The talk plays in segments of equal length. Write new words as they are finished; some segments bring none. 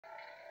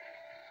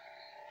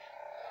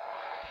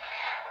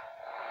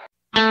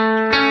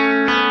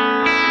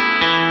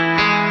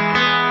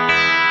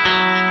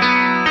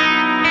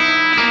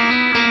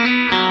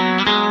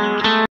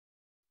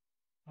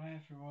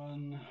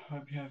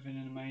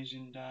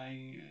UK,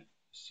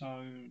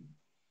 so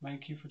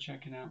thank you for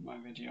checking out my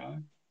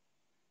video.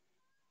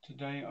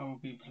 Today I will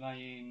be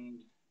playing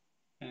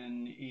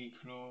an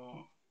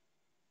ECLAW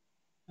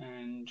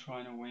and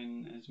trying to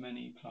win as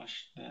many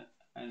plush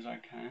as I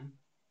can.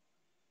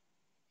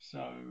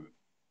 So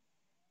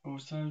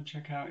also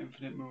check out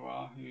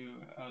InfiniteMuah, who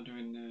are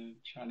doing the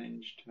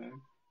challenge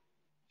too.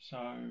 So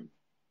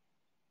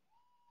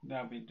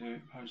they'll be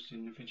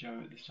posting the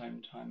video at the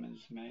same time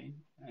as me,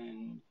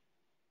 and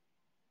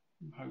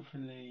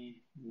hopefully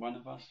one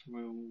of us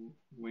will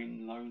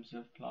win loads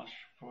of plush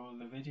for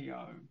the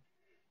video.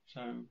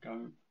 So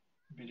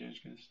video's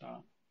going to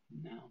start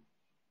now.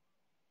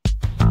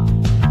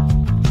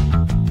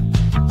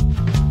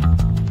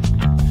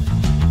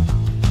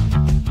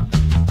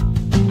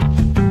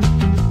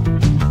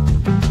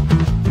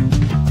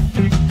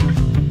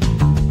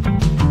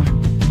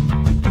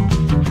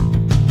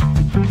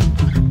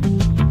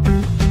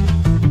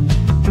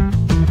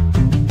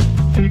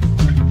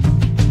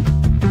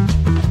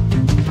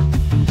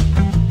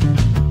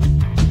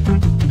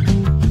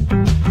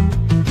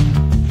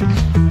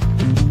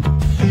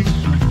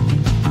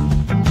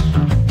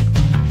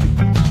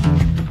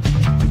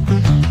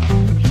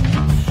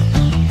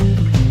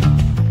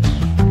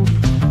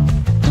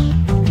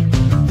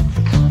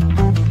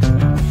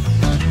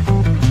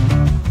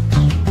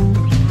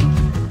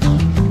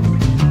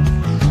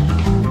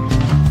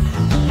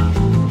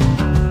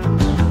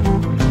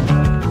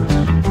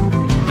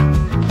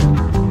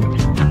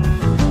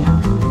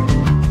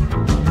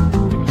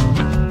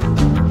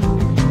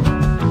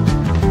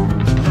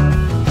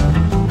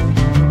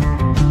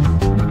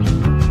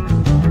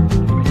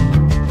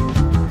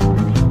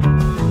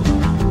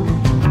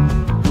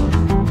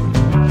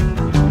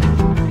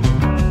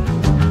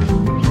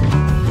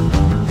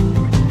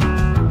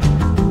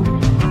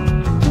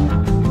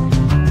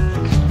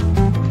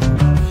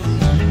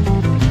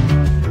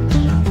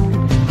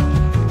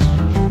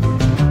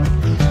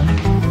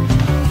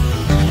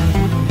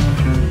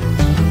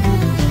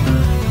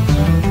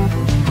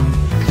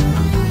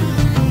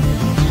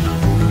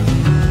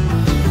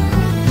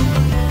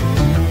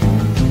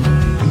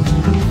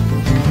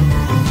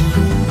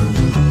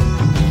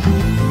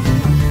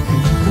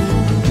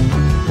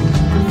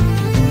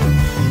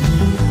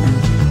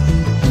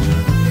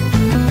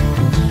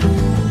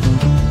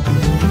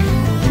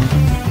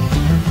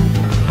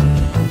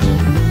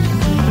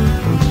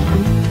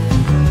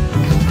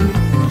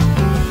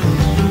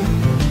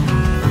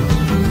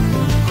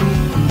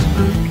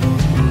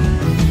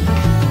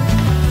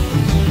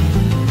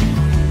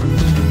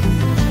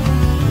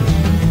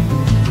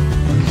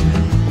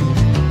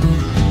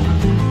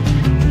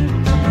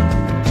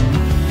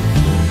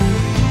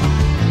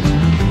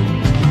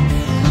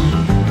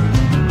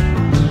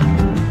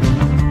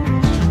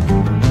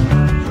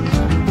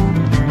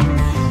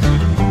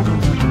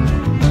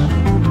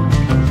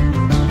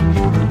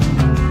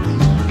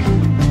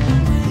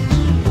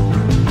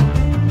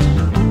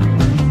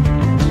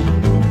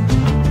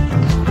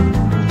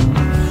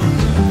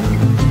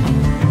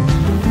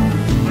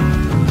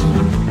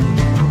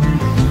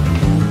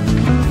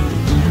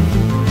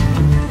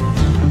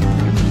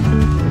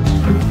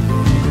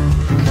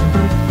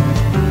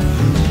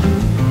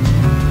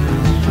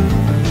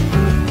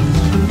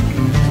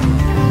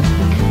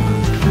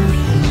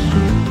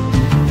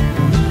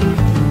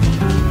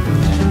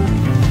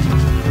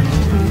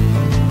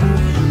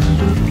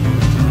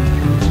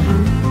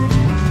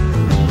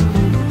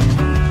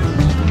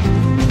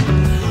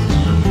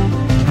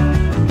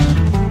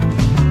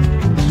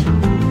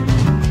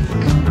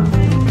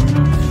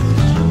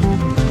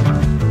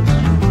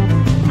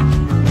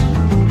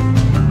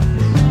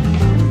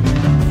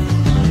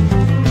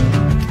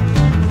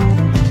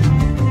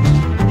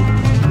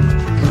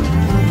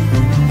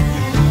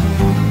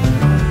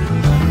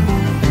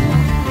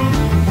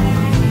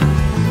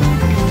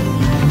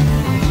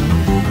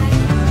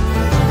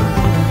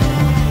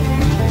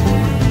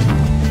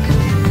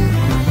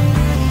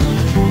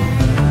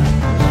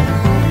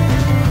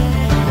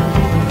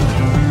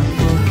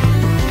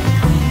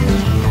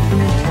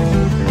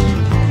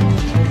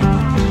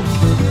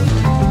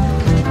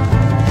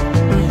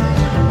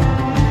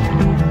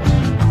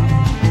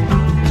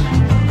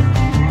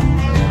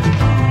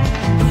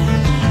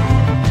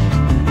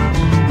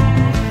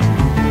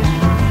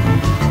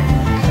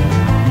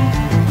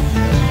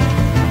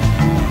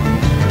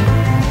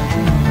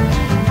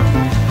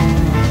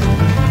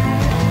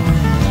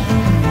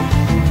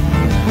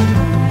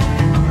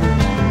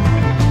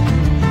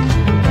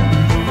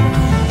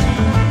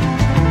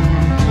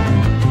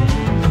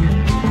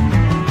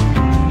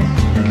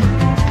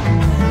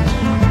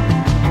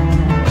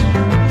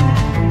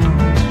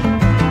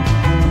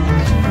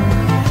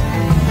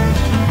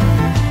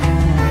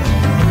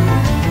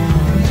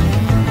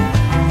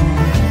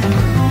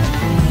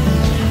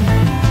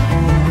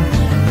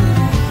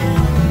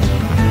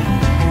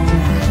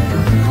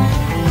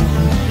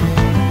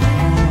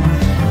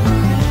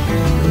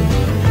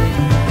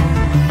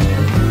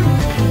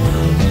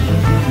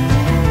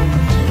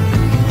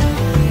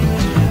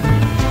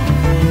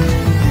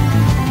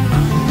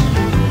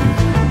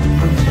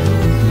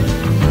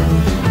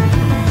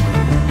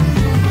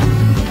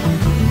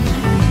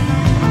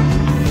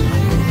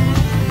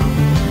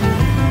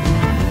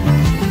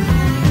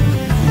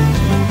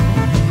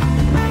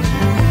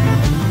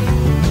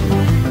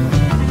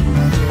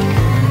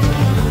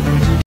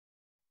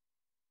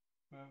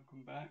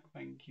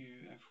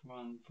 you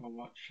everyone for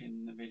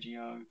watching the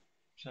video.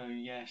 So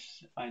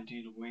yes, I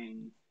did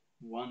win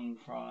one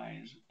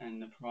prize,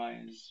 and the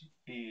prize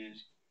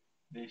is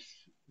this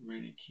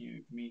really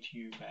cute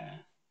Meteor bear.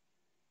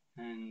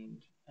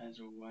 And as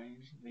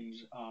always,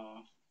 these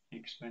are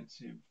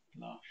expensive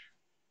plush.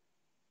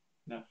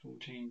 They're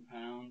 £14,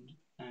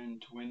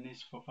 and to win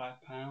this for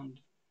 £5,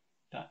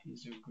 that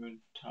is a good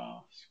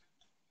task.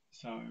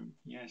 So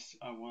yes,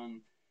 I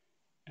won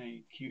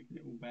a cute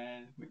little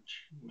bear,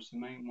 which was the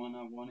main one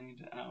I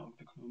wanted out of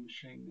the claw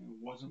machine. There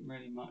wasn't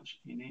really much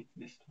in it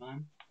this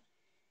time,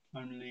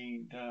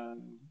 only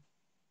the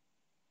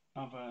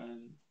other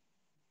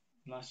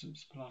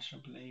licensed plush I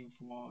believe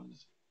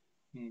was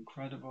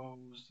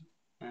Incredibles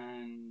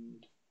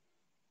and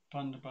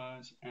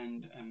Thunderbirds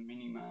and a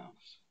Minnie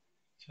Mouse.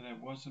 So there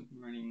wasn't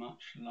really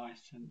much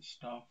licensed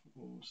stuff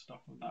or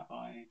stuff that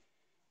I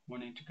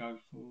wanted to go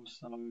for.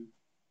 So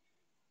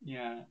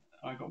yeah,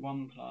 I got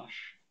one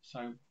plush.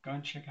 So go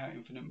and check out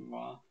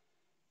InfiniteMuah,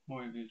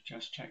 or if you've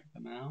just checked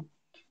them out,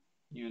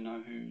 you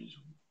know who's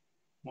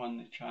won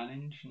the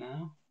challenge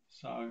now.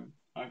 So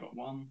I got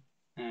one,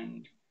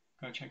 and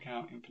go check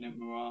out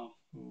InfiniteMuah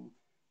to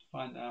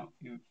find out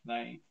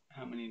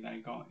how many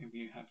they got if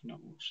you have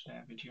not watched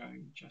their video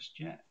just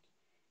yet.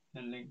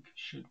 The link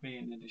should be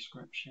in the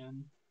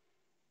description.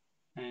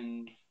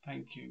 And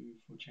thank you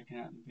for checking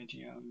out the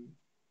video.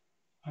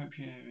 Hope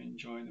you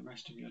enjoy the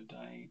rest of your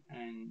day,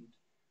 and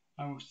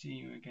I will see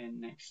you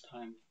again next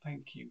time.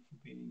 Thank you for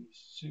being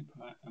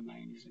super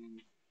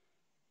amazing,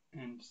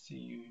 and see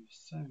you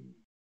soon.